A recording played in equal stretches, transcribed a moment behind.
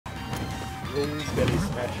Oh, belly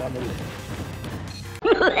smash on the lip.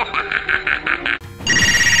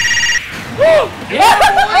 Yeah!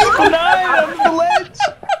 Boy! 9 on the ledge!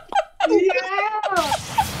 Yeah!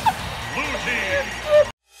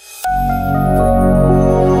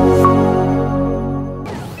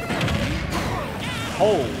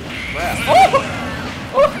 Oh, crap.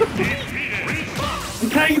 I'm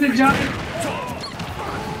taking the jump.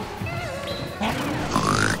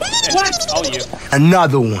 What? Oh, you.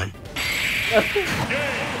 Another one.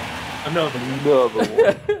 Another one.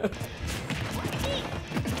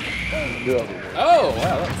 Oh,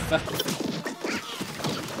 wow, that's...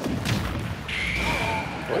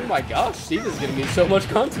 Oh my gosh, Steve is giving me so much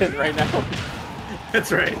content right now.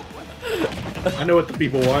 That's right. I know what the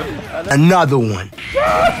people want. Another one.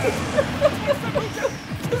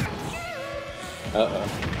 Uh-oh.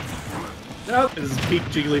 No, this is peak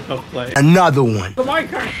Jigglypuff play. Another one. The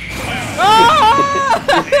mic card.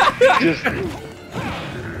 Just...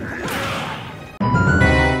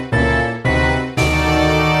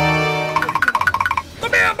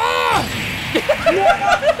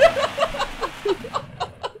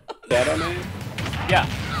 That on there? Yeah.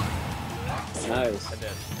 Nice. I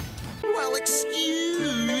did. Well,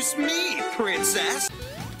 excuse me, princess.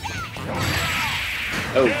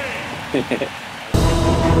 Oh.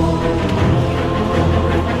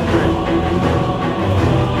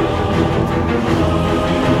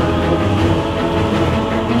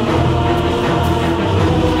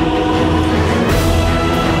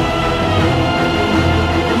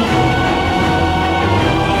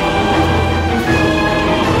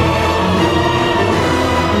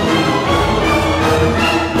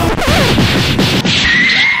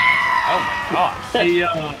 Hey,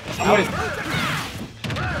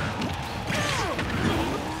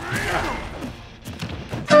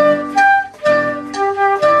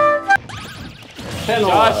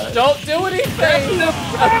 Josh, don't do anything!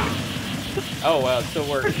 Oh wow, it still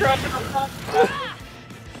works.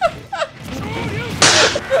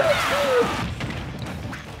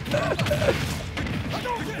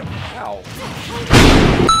 Ow.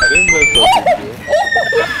 I didn't mess up with you.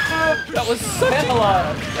 That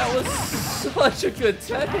was such a good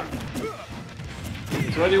take.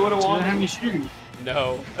 so what do you want to want? How many shoes?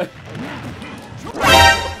 No.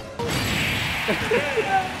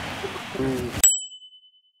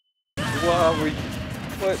 Why were you?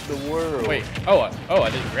 What the world? Wait. Oh, I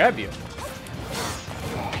didn't grab you.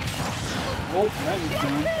 Oh, that was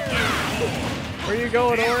fun. Where you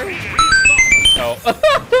going, Ori? Oh.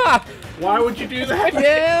 Why would you do that?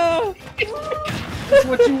 Yeah. That's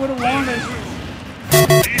what you would have wanted.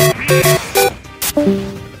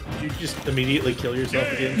 You just immediately kill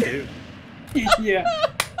yourself again, too. Yeah.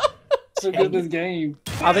 So good at this game.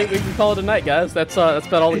 I think we can call it a night, guys. That's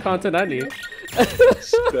about all the content I need.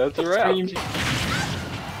 That's a wrap.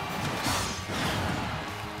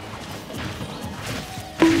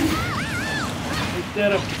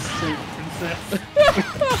 That up, princess.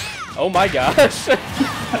 Oh my gosh.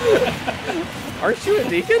 Aren't you a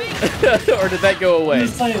deacon? Or did that go away?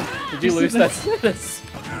 Did you lose that status?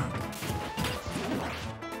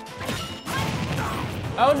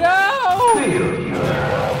 Oh no!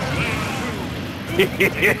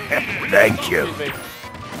 Thank you.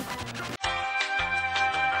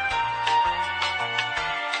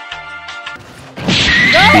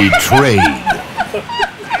 Betrayed.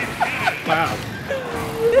 Wow.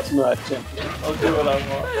 It's my champion. I'll do what I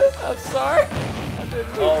want. I'm sorry.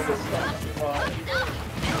 All the stuff.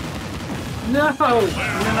 No!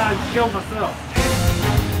 And then I killed myself.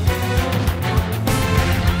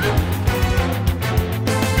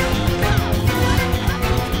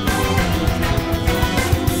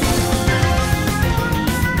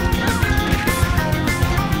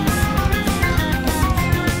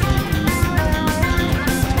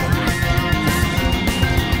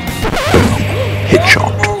 Hit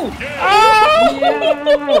shot. Oh!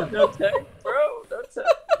 Yeah! No tech, bro. No tech.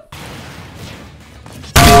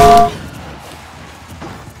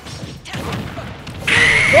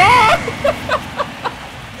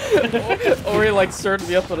 Ori like stirred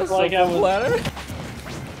me up on a Like silver platter.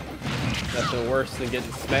 Nothing worse than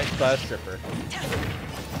getting smacked by a stripper.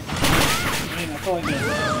 Man, I feel like that.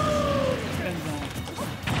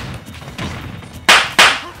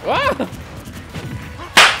 Wow!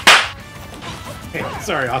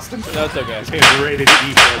 Sorry, Austin. No, it's okay. His hands are ready to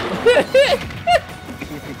eat.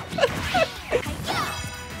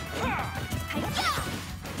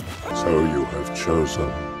 So you have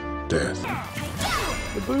chosen death.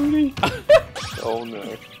 The booty. Oh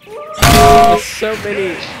no. There's so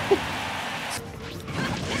many.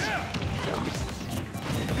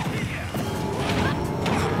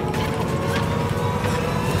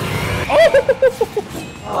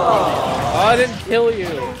 Oh, I didn't kill you.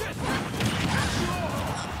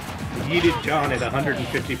 You yeeted John at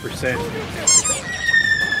 150%.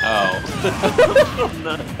 Oh.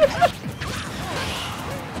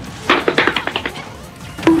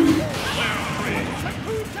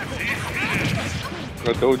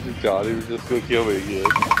 I told you, John, he was just gonna kill me again.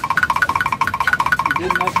 You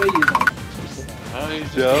did not say you though. Hi,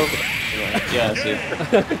 Joe. Yeah, see.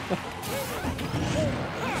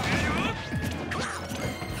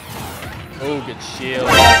 Oh, good shield.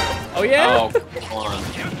 Oh, yeah? Oh, come on.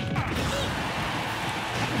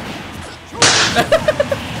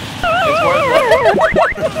 It's worth it.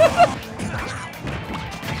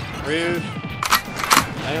 Rude.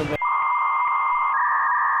 I am.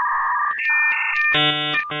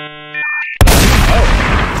 Oh!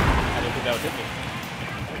 I didn't think that would hit me.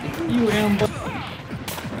 You ambush.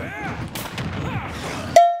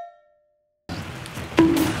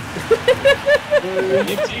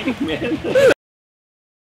 You cheating, man.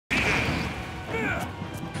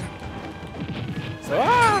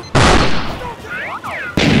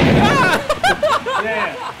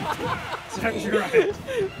 Yeah. Sounds right.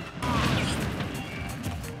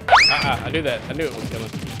 I knew that. I knew it was coming.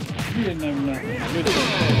 You didn't never know. I knew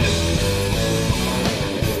that.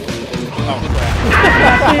 Oh,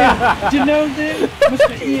 crap. Did you know this?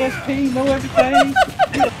 Mr. ESP, know everything?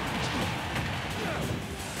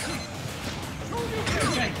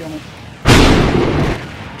 Okay, kill me.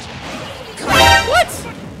 What?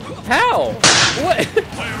 How? What?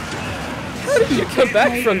 How did you come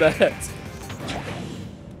back from that?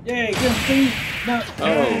 Yeah, good see. No.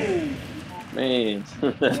 Oh. Man,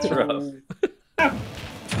 that's rough.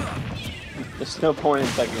 There's no point in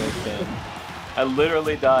taking this game. I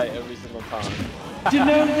literally die every single time. Did you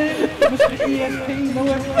know this? Mr. ESP, know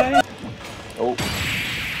everything? Oh.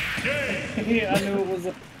 Yeah, I knew it was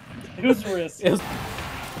a risk. It was...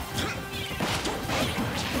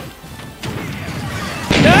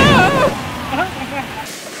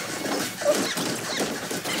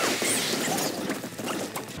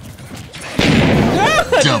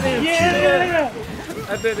 Double kill. Yeah!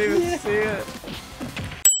 I didn't even see it.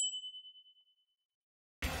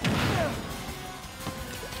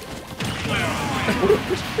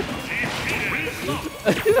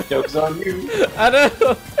 Joke's on you. I know.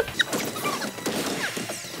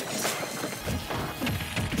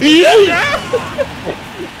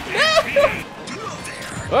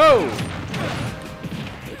 Whoa!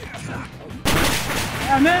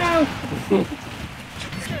 Oh no!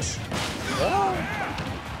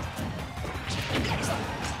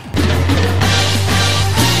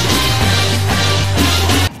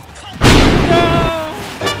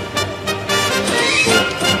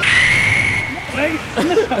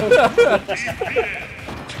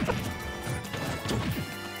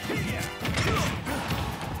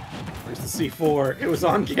 Where's the C4? It was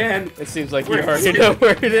on Ken. It seems like you already know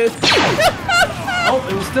where it is. Oh,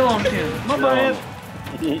 it was still on Ken. My bad.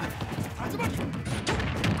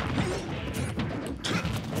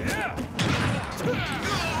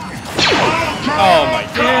 Oh my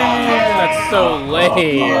god, that's so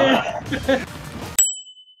lame.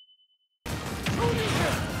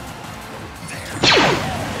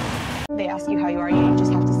 They ask you how you are, you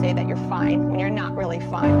just have to say that you're fine when you're not really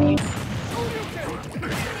fine. But you...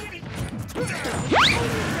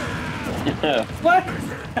 What?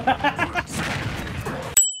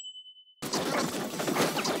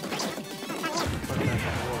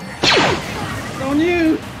 It's on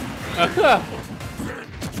you!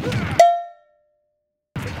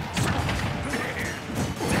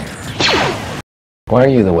 Why are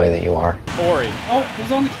you the way that you are? Ori. Oh, it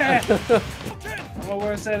was on the cat! I don't know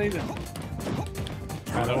where it's at either.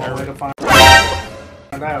 I don't know where to find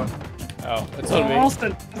out. Oh, it's It's on on me.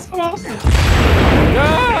 Austin! It's on Austin!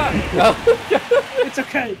 Ah! No. It's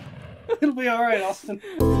okay. It'll be alright, Austin.